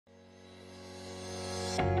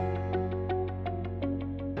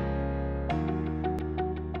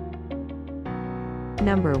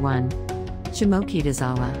Number 1.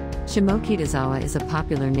 Shimokitazawa. Shimokitazawa is a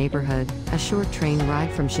popular neighborhood, a short train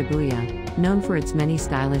ride from Shibuya, known for its many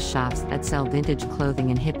stylish shops that sell vintage clothing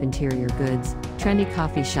and hip interior goods, trendy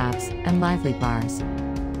coffee shops, and lively bars.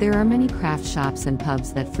 There are many craft shops and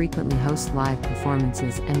pubs that frequently host live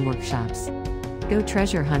performances and workshops. Go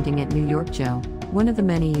treasure hunting at New York Joe, one of the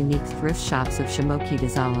many unique thrift shops of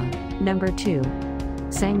Shimokitazawa. Number 2.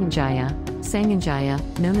 Sangenjaya. Sangenjaya,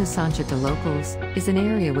 known as Sancha to locals, is an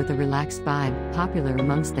area with a relaxed vibe, popular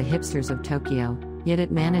amongst the hipsters of Tokyo, yet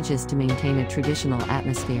it manages to maintain a traditional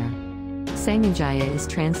atmosphere. Sangenjaya is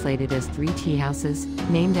translated as 3 tea houses,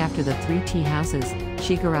 named after the 3 tea houses,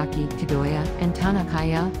 Shigaraki, Kadoya, and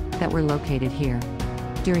Tanakaya, that were located here.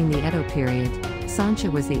 During the Edo period, Sancha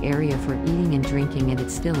was the area for eating and drinking, and it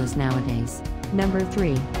still is nowadays. Number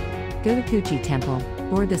 3. Gōtokuji Temple.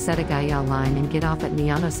 Board the Setagaya line and get off at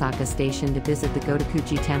Miyanosaka Station to visit the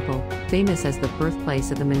Gōtokuji Temple, famous as the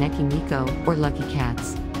birthplace of the Maneki Miko, or lucky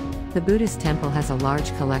cats. The Buddhist temple has a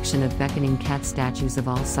large collection of beckoning cat statues of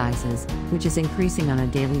all sizes, which is increasing on a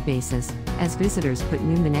daily basis, as visitors put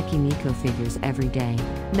new Maneki Miko figures every day.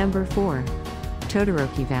 Number 4.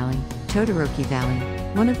 Todoroki Valley. Todoroki Valley,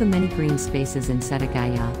 one of the many green spaces in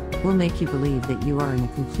Setagaya, will make you believe that you are in a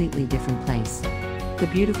completely different place. The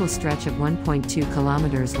beautiful stretch of 1.2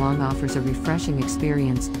 kilometers long offers a refreshing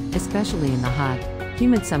experience, especially in the hot,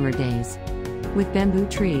 humid summer days. With bamboo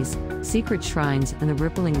trees, secret shrines, and the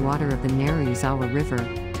rippling water of the Narayuzawa River,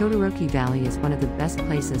 Todoroki Valley is one of the best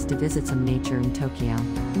places to visit some nature in Tokyo.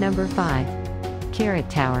 Number 5. Carrot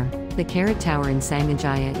Tower. The Carrot Tower in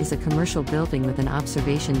Sangenjaya is a commercial building with an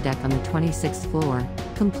observation deck on the 26th floor,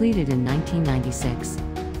 completed in 1996.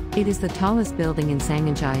 It is the tallest building in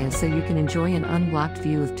Sangenjaya, so you can enjoy an unblocked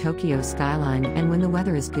view of Tokyo's skyline, and when the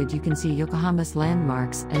weather is good you can see Yokohama's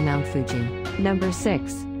landmarks and Mount Fuji. Number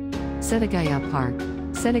 6. Setagaya Park.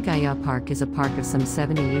 Setagaya Park is a park of some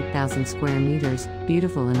 78,000 square meters,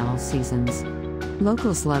 beautiful in all seasons.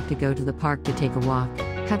 Locals love to go to the park to take a walk,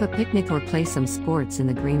 have a picnic, or play some sports in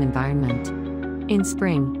the green environment. In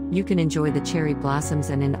spring, you can enjoy the cherry blossoms,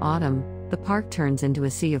 and in autumn, the park turns into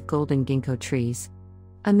a sea of golden ginkgo trees.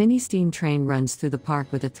 A mini steam train runs through the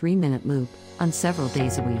park with a 3-minute loop, on several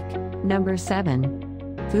days a week. Number 7.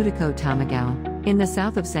 Fudoko Tamagawa. In the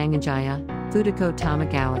south of Sangenjaya, Fudoko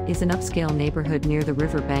Tamagawa is an upscale neighborhood near the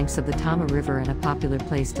river banks of the Tama River and a popular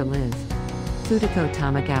place to live. Fudoko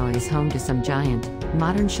Tamagawa is home to some giant,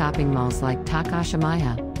 modern shopping malls like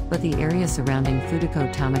Takashimaya, but the area surrounding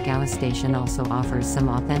Fudoko Tamagawa Station also offers some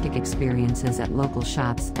authentic experiences at local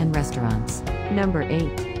shops and restaurants. Number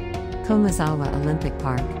 8. Komazawa Olympic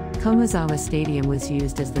Park. Komazawa Stadium was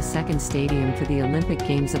used as the second stadium for the Olympic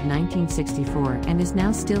Games of 1964 and is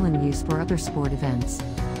now still in use for other sport events.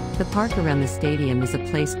 The park around the stadium is a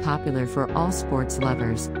place popular for all sports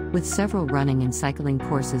lovers, with several running and cycling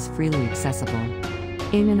courses freely accessible.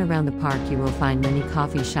 In and around the park you will find many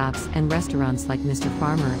coffee shops and restaurants like Mr.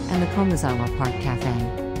 Farmer and the Komazawa Park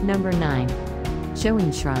Cafe. Number 9.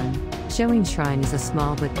 Shoin Shrine. Shoin Shrine is a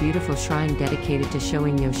small but beautiful shrine dedicated to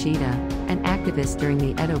Shoin Yoshida, an activist during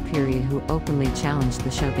the Edo period who openly challenged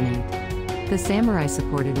the shogunate. The samurai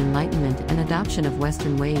supported enlightenment and adoption of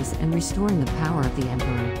Western ways and restoring the power of the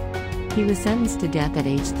emperor. He was sentenced to death at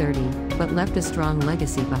age 30, but left a strong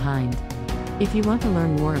legacy behind. If you want to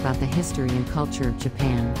learn more about the history and culture of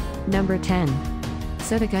Japan. Number 10.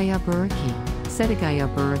 Setagaya Buruki.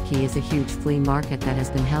 Setagaya Buruki is a huge flea market that has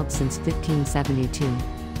been held since 1572.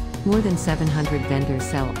 More than 700 vendors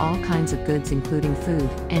sell all kinds of goods including food,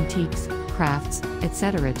 antiques, crafts,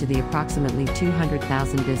 etc. to the approximately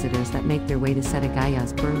 200,000 visitors that make their way to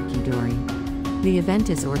Setagaya's Burukidori. The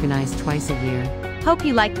event is organized twice a year. Hope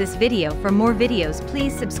you like this video. For more videos,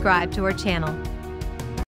 please subscribe to our channel.